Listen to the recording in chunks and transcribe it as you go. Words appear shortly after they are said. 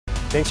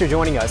Thanks for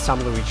joining us. I'm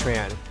Louis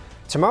Tran.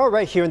 Tomorrow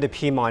right here in the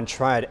Piedmont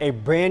Triad, a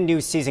brand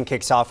new season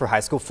kicks off for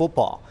high school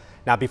football.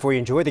 Now before you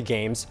enjoy the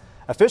games,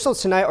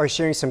 officials tonight are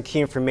sharing some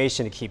key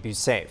information to keep you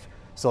safe.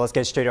 So let's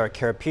get straight to our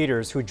Kara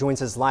Peters, who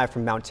joins us live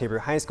from Mount Tabor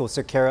High School.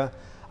 So Kara,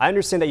 I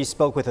understand that you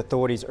spoke with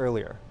authorities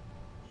earlier.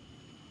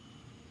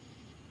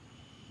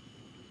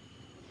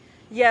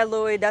 Yeah,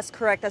 Louis, that's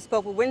correct. I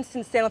spoke with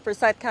Winston-Salem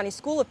Forsyth County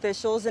school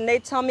officials, and they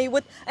tell me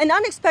with an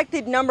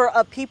unexpected number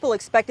of people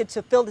expected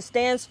to fill the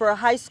stands for a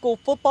high school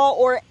football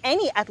or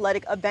any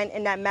athletic event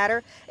in that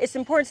matter, it's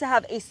important to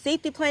have a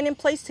safety plan in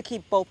place to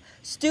keep both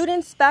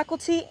students,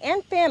 faculty,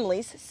 and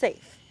families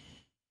safe.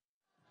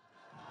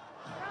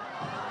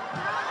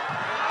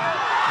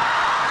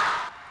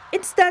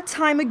 It's that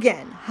time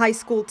again. High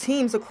school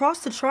teams across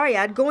the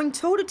Triad going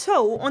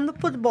toe-to-toe on the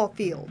football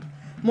field.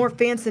 More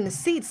fans in the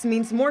seats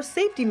means more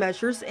safety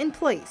measures in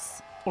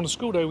place. On a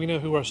school day, we know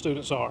who our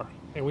students are,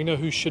 and we know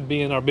who should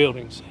be in our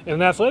buildings. In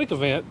an athletic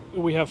event,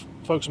 we have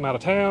folks from out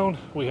of town,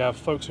 we have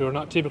folks who are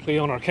not typically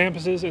on our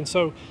campuses, and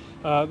so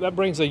that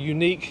brings a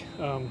unique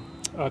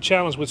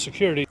challenge with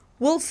security.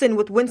 Wilson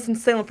with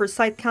Winston-Salem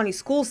Forsyth County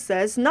Schools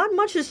says not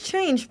much has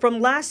changed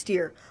from last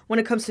year when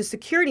it comes to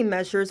security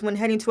measures when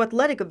heading to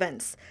athletic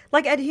events,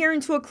 like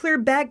adhering to a clear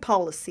bag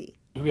policy.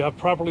 We have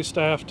properly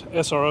staffed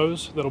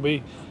SROs that'll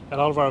be at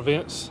all of our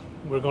events.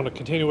 We're going to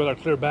continue with our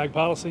clear bag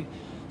policy.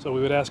 So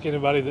we would ask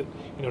anybody that,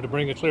 to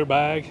bring a clear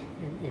bag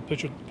and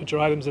put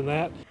your items in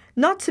that.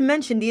 Not to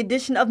mention the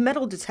addition of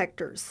metal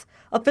detectors.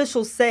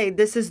 Officials say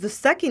this is the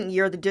second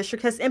year the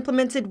district has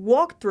implemented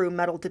walk-through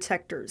metal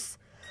detectors.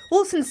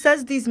 Wilson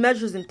says these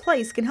measures in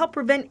place can help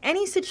prevent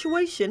any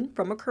situation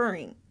from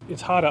occurring.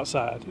 It's hot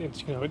outside.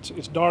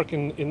 It's dark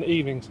in the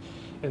evenings,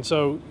 and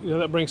so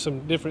that brings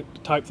some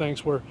different type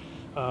things where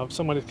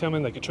somebody's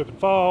coming, they could trip and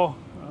fall.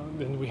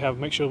 Then we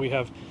make sure we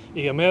have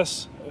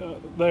EMS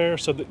there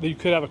so that you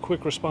could have a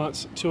quick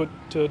response to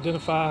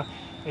identify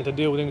and to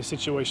deal with any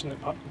situation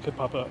that could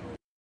pop up.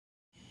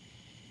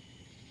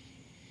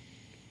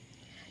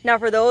 Now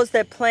for those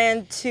that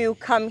plan to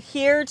come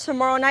here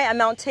tomorrow night at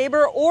Mount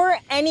Tabor or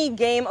any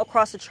game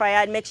across the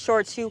Triad, make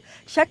sure to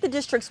check the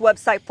district's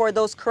website for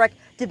those correct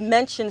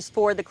dimensions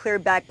for the clear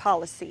bag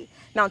policy.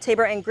 Mount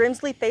Tabor and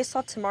Grimsley face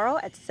off tomorrow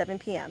at 7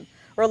 p.m.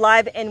 We're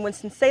live in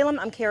Winston-Salem.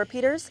 I'm Kara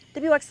Peters,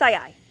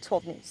 WXII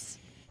 12 News.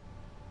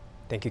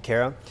 Thank you,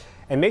 Kara.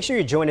 And make sure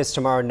you join us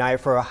tomorrow night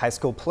for our high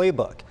school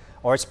playbook.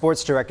 Our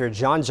sports director,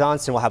 John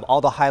Johnson, will have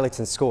all the highlights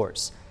and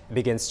scores. It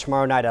begins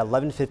tomorrow night at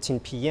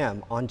 11:15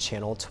 p.m. on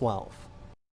Channel 12.